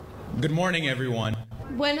Good morning, everyone.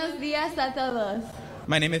 Buenos días a todos.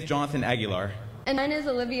 My name is Jonathan Aguilar. And mine is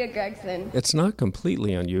Olivia Gregson. It's not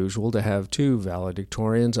completely unusual to have two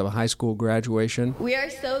valedictorians of a high school graduation. We are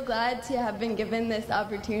so glad to have been given this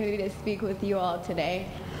opportunity to speak with you all today.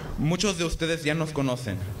 Muchos de ustedes ya nos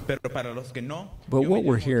conocen, pero para los que no. But what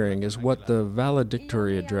we're hearing is what the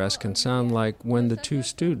valedictory address can sound like when the two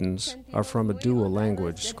students are from a dual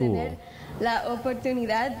language school. La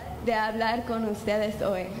oportunidad de hablar con ustedes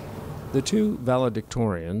hoy. The two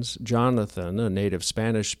valedictorians, Jonathan, a native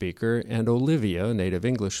Spanish speaker, and Olivia, a native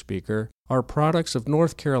English speaker, are products of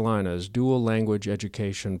North Carolina's dual language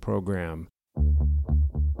education program.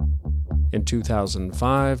 In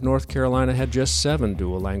 2005, North Carolina had just 7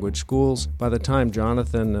 dual language schools. By the time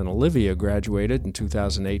Jonathan and Olivia graduated in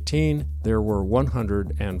 2018, there were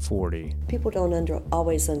 140. People don't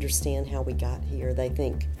always understand how we got here. They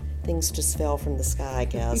think things just fell from the sky, I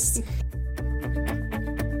guess.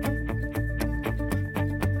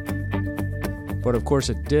 But of course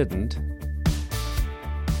it didn't.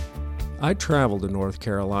 I traveled to North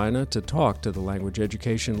Carolina to talk to the language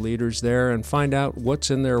education leaders there and find out what's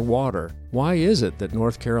in their water. Why is it that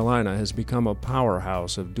North Carolina has become a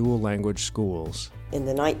powerhouse of dual language schools? In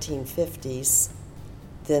the 1950s,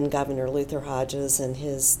 then Governor Luther Hodges and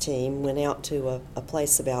his team went out to a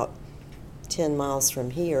place about 10 miles from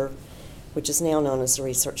here, which is now known as the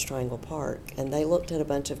Research Triangle Park, and they looked at a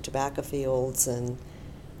bunch of tobacco fields and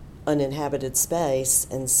uninhabited space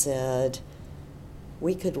and said,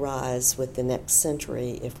 we could rise with the next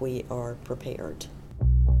century if we are prepared.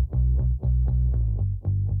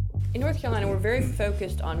 In North Carolina, we're very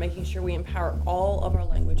focused on making sure we empower all of our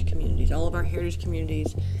language communities, all of our heritage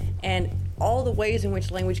communities, and all the ways in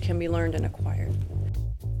which language can be learned and acquired.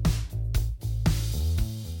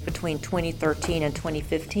 Between 2013 and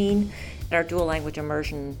 2015, our dual language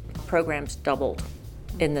immersion programs doubled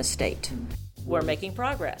in the state. We're making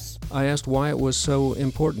progress. I asked why it was so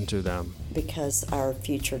important to them. Because our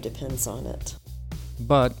future depends on it.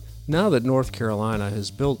 But now that North Carolina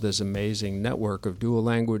has built this amazing network of dual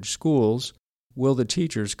language schools, will the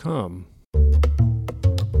teachers come?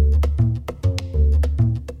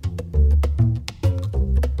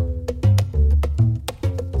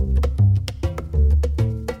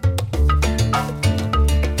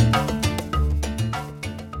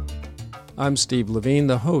 I'm Steve Levine,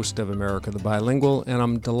 the host of America the Bilingual, and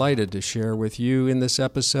I'm delighted to share with you in this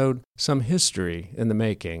episode some history in the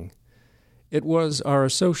making. It was our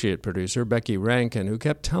associate producer, Becky Rankin, who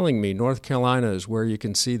kept telling me North Carolina is where you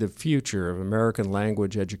can see the future of American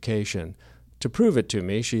language education. To prove it to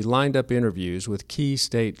me, she lined up interviews with key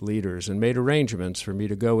state leaders and made arrangements for me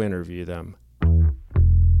to go interview them.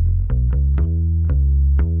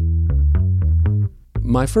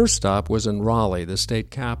 My first stop was in Raleigh, the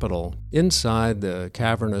state capital. Inside the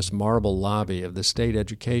cavernous marble lobby of the State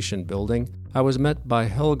Education Building, I was met by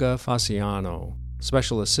Helga Fasciano,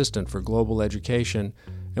 Special Assistant for Global Education,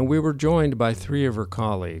 and we were joined by 3 of her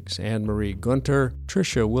colleagues, Anne-Marie Gunter,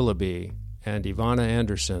 Tricia Willoughby, and Ivana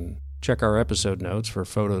Anderson. Check our episode notes for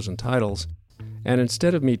photos and titles. And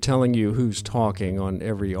instead of me telling you who's talking on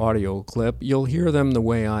every audio clip, you'll hear them the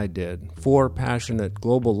way I did. 4 passionate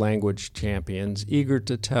global language champions eager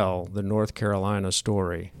to tell the North Carolina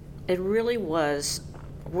story. It really was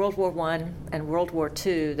World War I and World War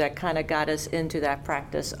II that kind of got us into that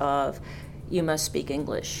practice of you must speak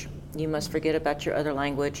English. You must forget about your other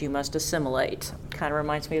language. You must assimilate. Kind of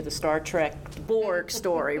reminds me of the Star Trek Borg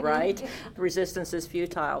story, right? Resistance is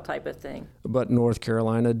futile type of thing. But North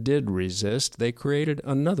Carolina did resist. They created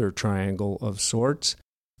another triangle of sorts.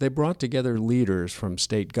 They brought together leaders from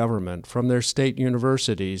state government, from their state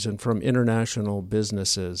universities, and from international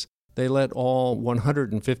businesses. They let all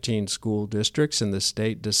 115 school districts in the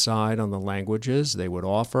state decide on the languages they would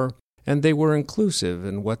offer. And they were inclusive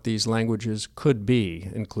in what these languages could be,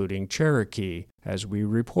 including Cherokee, as we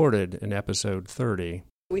reported in episode 30.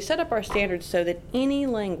 We set up our standards so that any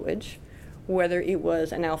language, whether it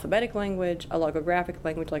was an alphabetic language, a logographic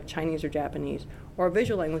language like Chinese or Japanese, or a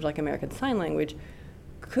visual language like American Sign Language,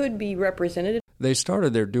 could be represented. They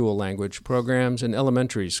started their dual language programs in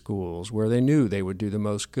elementary schools where they knew they would do the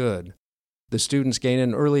most good. The students gain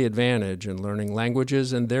an early advantage in learning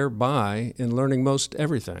languages and thereby in learning most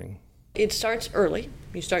everything. It starts early.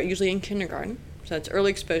 You start usually in kindergarten, so that's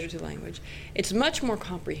early exposure to language. It's much more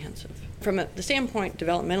comprehensive. From the standpoint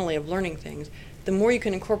developmentally of learning things, the more you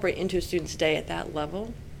can incorporate into a student's day at that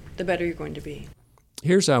level, the better you're going to be.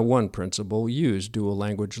 Here's how one principal used dual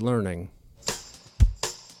language learning.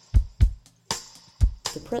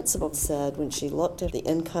 The principal said when she looked at the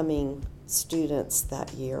incoming students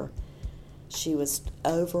that year, she was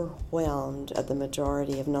overwhelmed at the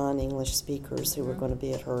majority of non-English speakers who were going to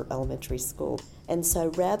be at her elementary school. And so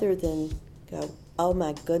rather than go, oh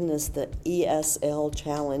my goodness, the ESL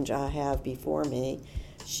challenge I have before me,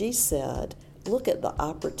 she said, look at the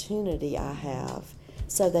opportunity I have.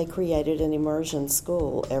 So they created an immersion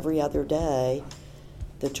school every other day.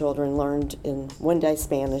 The children learned in one day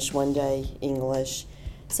Spanish, one day English.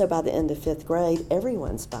 So by the end of 5th grade,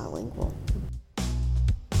 everyone's bilingual.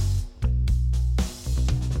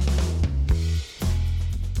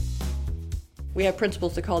 We have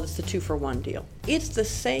principals that call this the 2-for-1 deal. It's the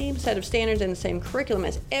same set of standards and the same curriculum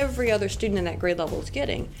as every other student in that grade level is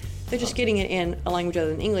getting. They're just getting it in a language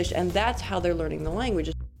other than English, and that's how they're learning the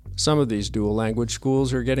language. Some of these dual language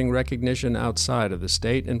schools are getting recognition outside of the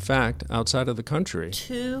state, in fact, outside of the country.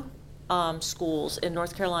 2 schools in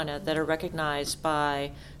North Carolina that are recognized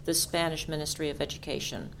by the Spanish Ministry of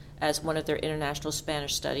Education as one of their International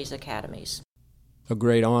Spanish Studies academies. A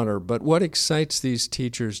great honor, but what excites these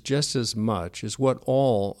teachers just as much is what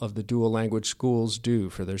all of the dual language schools do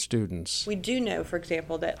for their students. We do know, for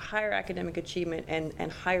example, that higher academic achievement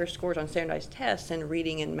and higher scores on standardized tests in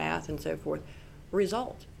reading and math and so forth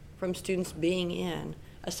result from students being in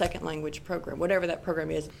a second language program, whatever that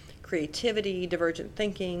program is. Creativity, divergent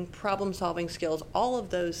thinking, problem-solving skills, all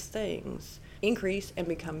of those things increase and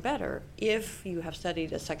become better if you have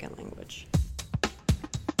studied a second language.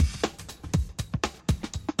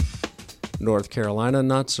 North Carolina,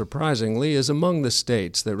 not surprisingly, is among the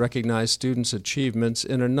states that recognize students' achievements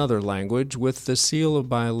in another language with the Seal of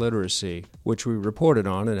Biliteracy, which we reported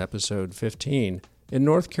on in episode 15. In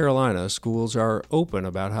North Carolina, schools are open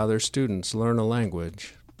about how their students learn a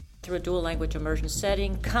language. Through a dual language immersion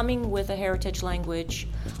setting, coming with a heritage language,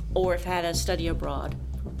 or have had a study abroad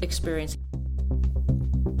experience.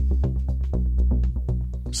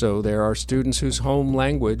 So there are students whose home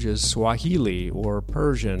language is Swahili or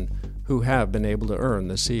Persian who have been able to earn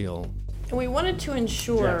the seal. And we wanted to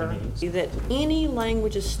ensure that any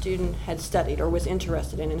language a student had studied or was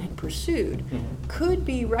interested in and had pursued could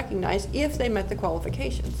be recognized if they met the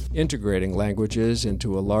qualifications. Integrating languages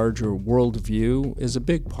into a larger worldview is a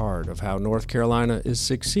big part of how North Carolina is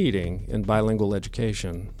succeeding in bilingual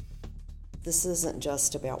education. This isn't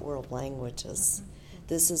just about world languages.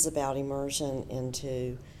 This is about immersion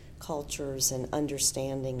into cultures and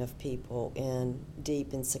understanding of people in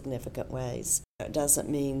deep and significant ways. It doesn't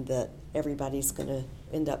mean that everybody's going to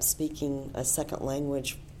end up speaking a second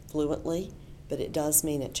language fluently, but it does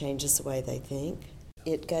mean it changes the way they think.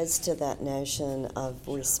 It goes to that notion of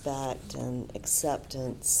respect and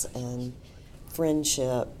acceptance and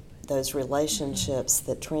friendship, those relationships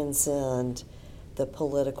that transcend the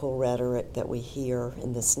political rhetoric that we hear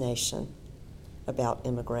in this nation about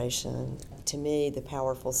immigration. To me, the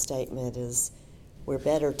powerful statement is, we're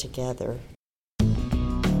better together.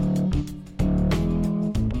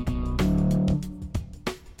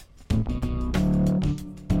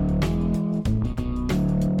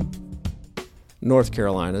 North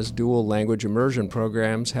Carolina's dual language immersion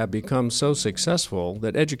programs have become so successful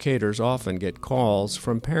that educators often get calls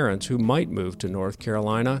from parents who might move to North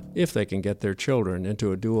Carolina if they can get their children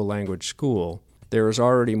into a dual language school. There is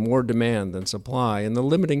already more demand than supply, and the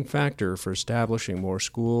limiting factor for establishing more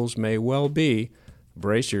schools may well be,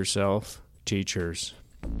 brace yourself, teachers.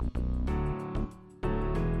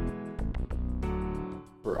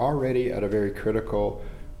 We're already at a very critical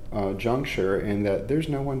juncture in that there's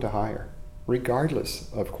no one to hire,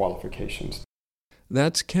 regardless of qualifications.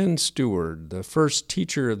 That's Ken Stewart, the first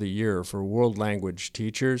Teacher of the Year for World Language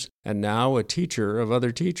Teachers, and now a teacher of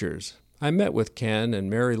other teachers. I met with Ken and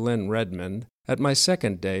Mary Lynn Redmond at my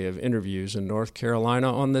second day of interviews in North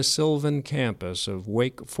Carolina on the Sylvan campus of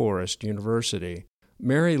Wake Forest University.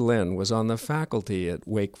 Mary Lynn was on the faculty at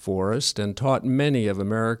Wake Forest and taught many of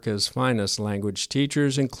America's finest language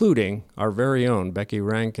teachers, including our very own Becky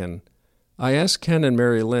Rankin. I asked Ken and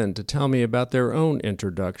Mary Lynn to tell me about their own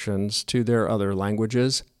introductions to their other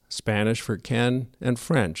languages, Spanish for Ken and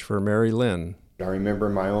French for Mary Lynn. I remember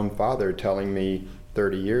my own father telling me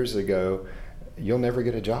 30 years ago, you'll never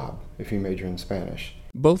get a job if you major in Spanish.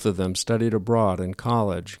 Both of them studied abroad in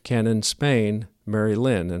college, Ken in Spain, Mary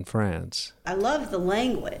Lynn in France. I love the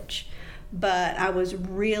language, but I was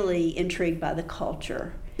really intrigued by the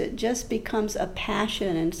culture. It just becomes a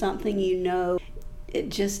passion and something you know. It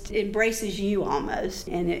just embraces you almost,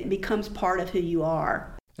 and it becomes part of who you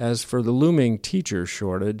are. As for the looming teacher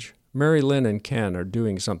shortage, Mary Lynn and Ken are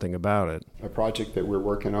doing something about it. A project that we're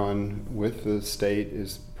working on with the state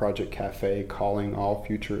is Project Cafe, calling all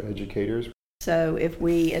future educators. So if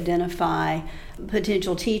we identify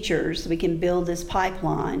potential teachers, we can build this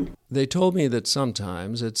pipeline. They told me that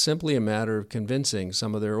sometimes it's simply a matter of convincing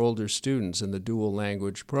some of their older students in the dual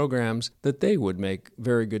language programs that they would make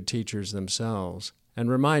very good teachers themselves,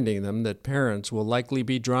 and reminding them that parents will likely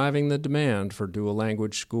be driving the demand for dual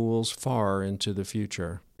language schools far into the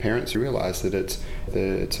future. Parents realize that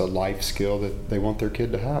it's a life skill that they want their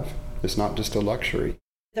kid to have. It's not just a luxury.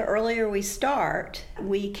 The earlier we start,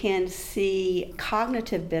 we can see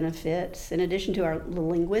cognitive benefits in addition to our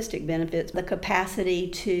linguistic benefits, the capacity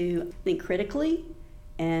to think critically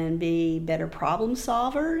and be better problem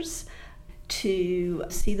solvers, to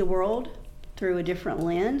see the world through a different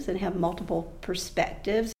lens and have multiple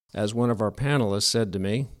perspectives. As one of our panelists said to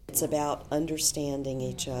me, it's about understanding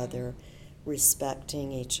each other,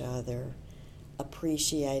 respecting each other,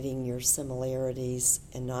 appreciating your similarities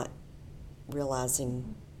and not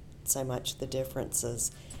realizing so much the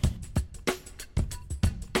differences.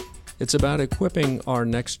 It's about equipping our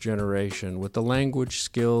next generation with the language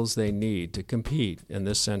skills they need to compete in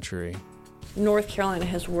this century. North Carolina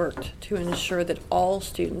has worked to ensure that all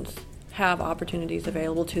students have opportunities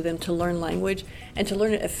available to them to learn language and to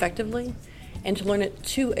learn it effectively and to learn it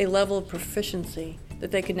to a level of proficiency that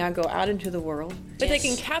they can now go out into the world, but they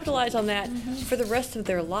can capitalize on that for the rest of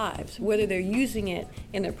their lives, whether they're using it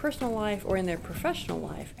in their personal life or in their professional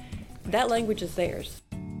life. That language is theirs.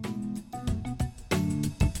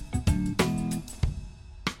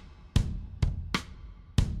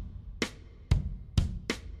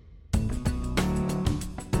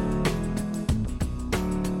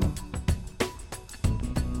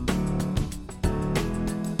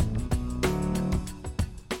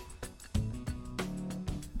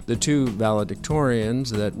 The two valedictorians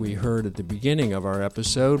that we heard at the beginning of our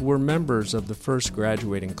episode were members of the first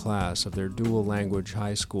graduating class of their dual language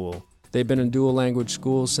high school. They've been in dual language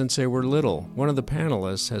schools since they were little. One of the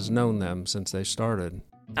panelists has known them since they started.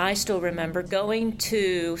 I still remember going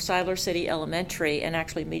to Siler City Elementary and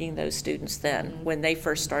actually meeting those students then when they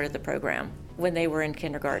first started the program, when they were in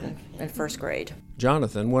kindergarten and first grade.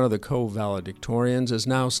 Jonathan, one of the co-valedictorians, is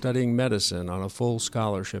now studying medicine on a full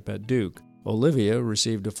scholarship at Duke. Olivia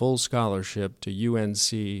received a full scholarship to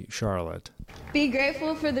UNC Charlotte. Be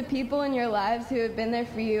grateful for the people in your lives who have been there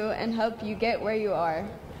for you and helped you get where you are.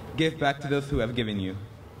 Give back to those who have given you.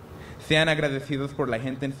 Sean agradecidos por la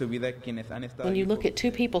gente en su vida quienes han estado. When you look at two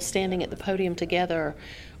people standing at the podium together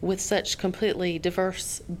with such completely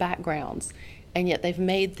diverse backgrounds, and yet they've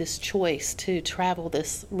made this choice to travel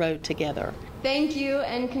this road together. Thank you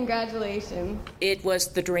and congratulations. It was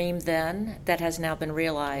the dream then that has now been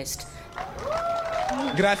realized.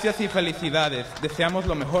 Gracias y felicidades. Deseamos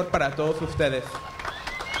lo mejor para todos ustedes.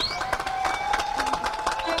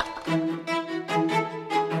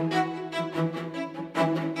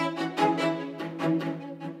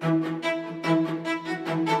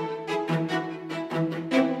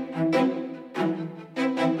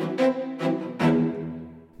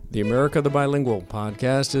 The America the Bilingual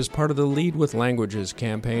podcast is part of the Lead with Languages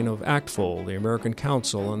campaign of ACTFL, the American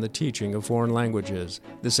Council on the Teaching of Foreign Languages.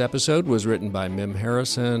 This episode was written by Mim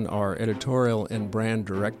Harrison, our editorial and brand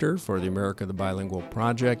director for the America the Bilingual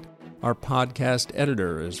project. Our podcast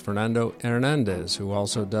editor is Fernando Hernandez, who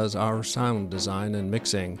also does our sound design and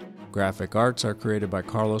mixing. Graphic arts are created by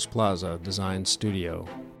Carlos Plaza, Design Studio.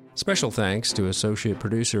 Special thanks to associate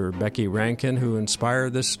producer Becky Rankin, who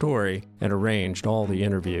inspired this story and arranged all the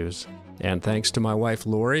interviews. And thanks to my wife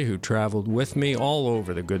Lori, who traveled with me all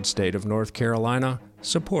over the good state of North Carolina.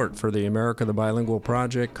 Support for the America the Bilingual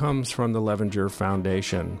project comes from the Levenger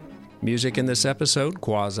Foundation. Music in this episode,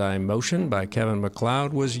 Quasi Motion by Kevin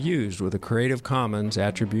MacLeod, was used with a Creative Commons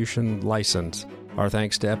Attribution license. Our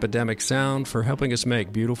thanks to Epidemic Sound for helping us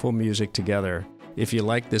make beautiful music together. If you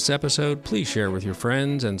like this episode, please share with your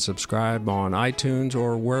friends and subscribe on iTunes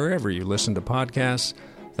or wherever you listen to podcasts.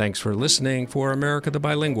 Thanks for listening. For America the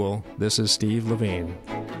Bilingual, this is Steve Levine.